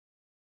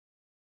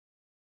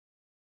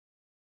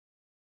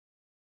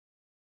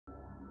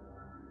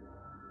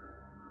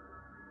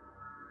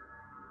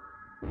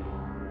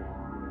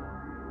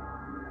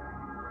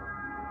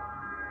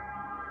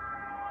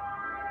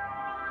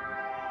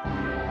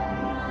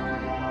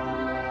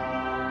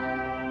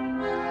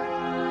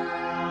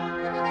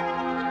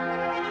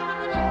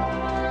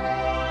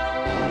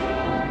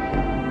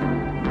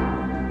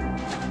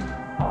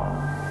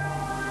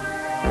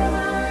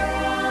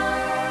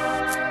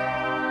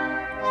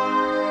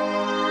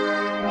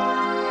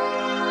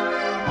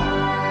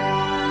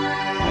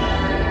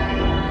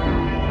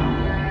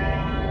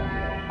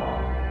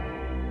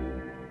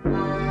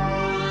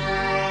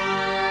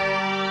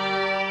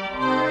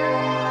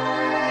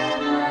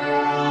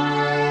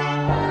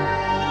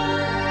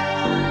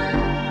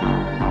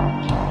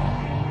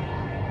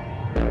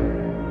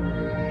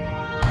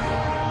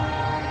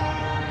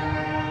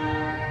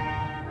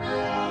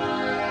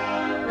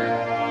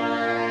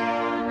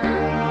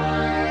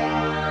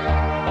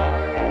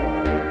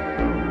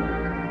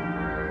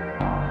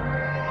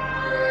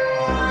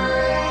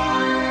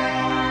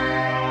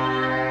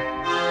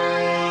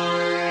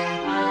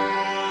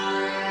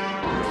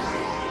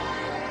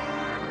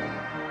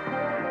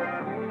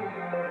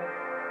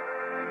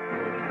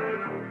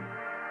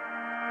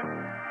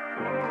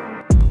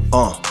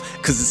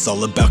Cause it's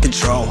all about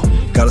control.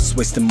 Got us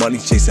wasting money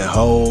chasing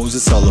hoes.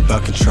 It's all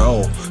about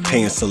control.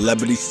 Paying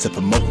celebrities to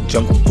promote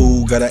junk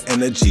food. Got our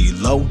energy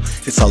low.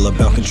 It's all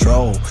about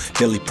control.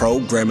 Daily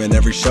programming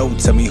every show.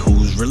 Tell me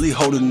who's really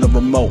holding the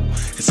remote.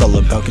 It's all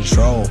about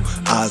control.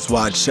 Eyes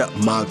wide shut,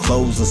 mind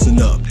closed.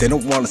 Listen up. They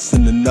don't want us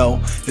in the know.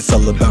 It's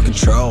all about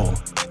control.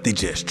 They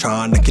just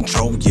trying to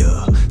control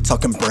ya.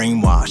 Talking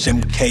brainwash,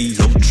 MK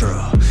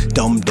Ultra.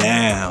 Dumbed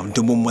down,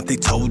 doing what they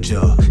told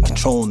ya.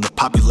 Controlling the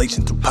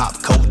population through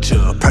pop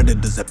culture.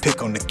 Predators that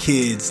pick on the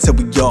kids. Till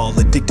we all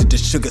addicted to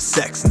sugar,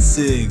 sex, and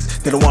cigs.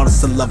 They don't want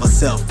us to love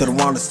ourselves. They don't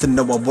want us to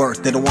know our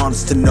worth. They don't want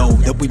us to know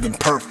that we've been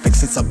perfect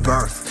since our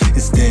birth.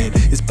 Instead,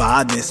 it's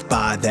buy this,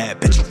 buy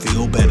that. Bet you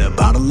feel better.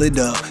 Bottle it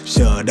up.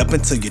 Shut up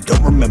until you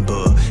don't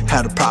remember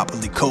how to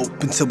properly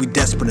cope. Until we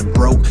desperate and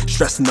broke.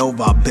 Stressing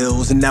over our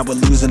bills and now we're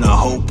losing our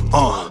hope.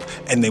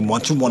 And they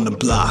want you on the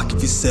block.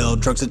 If you sell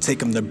drugs, they take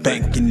them their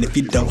bank. And if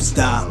you don't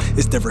stop,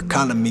 it's their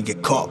economy.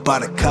 Get caught by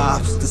the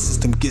cops. The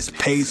system gets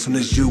paid soon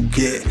as you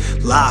get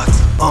locked.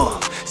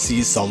 See,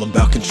 it's all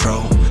about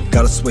control.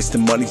 Got us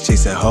wasting money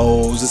chasing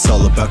hoes. It's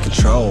all about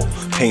control.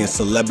 Paying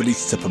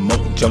celebrities to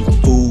promote junk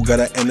food.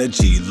 Got our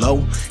energy low.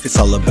 It's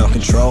all about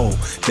control.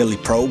 Daily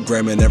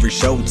programming every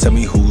show. Tell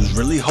me who's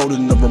really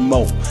holding the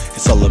remote.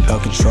 It's all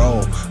about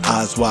control.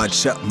 Eyes wide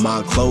shut,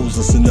 mind closed.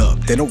 Listen up.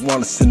 They don't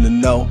want us in the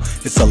know.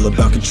 It's all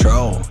about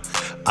control.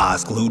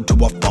 Eyes glued to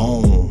our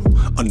phone,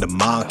 under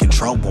mind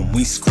control when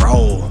we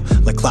scroll.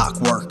 Like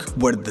clockwork,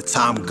 where did the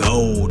time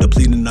go?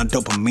 Depleting our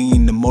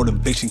dopamine, the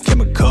motivation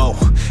chemical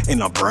in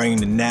our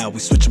brain. And now we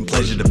switching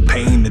pleasure to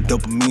pain. The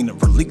dopamine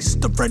that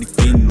released, already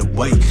fading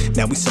away.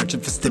 Now we searching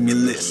for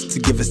stimulus to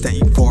give us that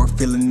euphoric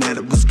feeling that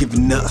it was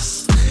giving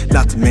us.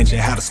 Not to mention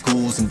how the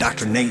schools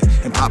indoctrinate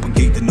and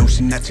propagate the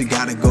notion that you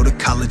gotta go to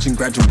college and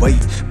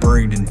graduate.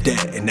 Buried in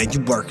debt, and now you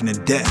working to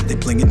death. They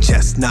playing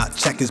chess, not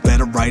checkers,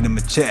 better write them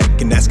a check.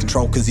 And that's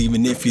control, cause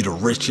even if you're the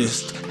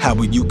richest, how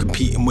are you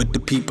competing with the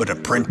people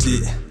that print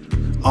it?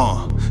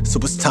 So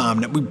it's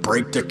time that we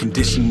break their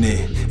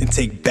conditioning and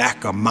take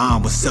back our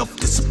mind with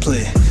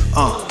self-discipline.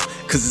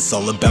 Cause it's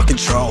all about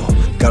control.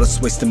 Got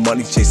us wasting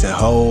money chasing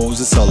hoes.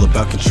 It's all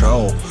about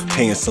control.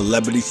 Paying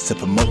celebrities to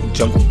promote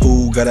junk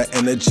food. Got our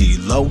energy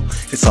low.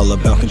 It's all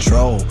about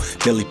control.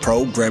 Daily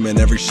programming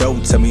every show.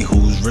 Tell me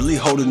who's really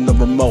holding the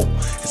remote.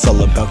 It's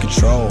all about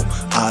control.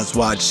 Eyes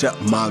wide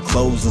shut, mind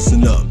closed.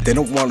 Listen up. They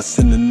don't want us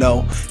in the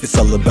know. It's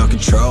all about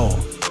control.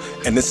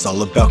 And it's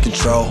all about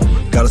control.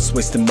 Got us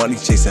wasting money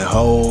chasing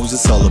hoes.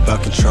 It's all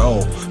about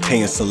control.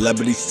 Paying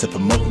celebrities to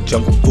promote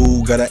junk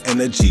food. Got our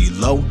energy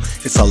low.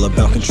 It's all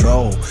about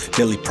control.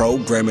 Daily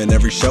programming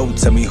every show.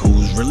 Tell me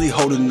who's really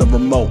holding the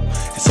remote.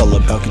 It's all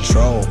about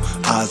control.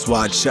 Eyes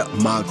wide shut,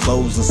 mind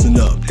closed. Listen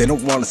up. They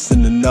don't want us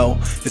in the know.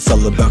 It's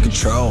all about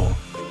control.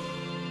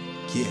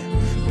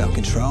 Yeah, about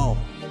control.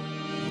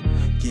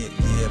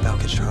 Yeah, about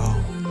control.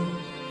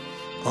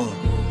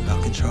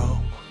 About control.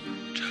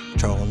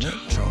 Control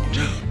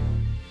it.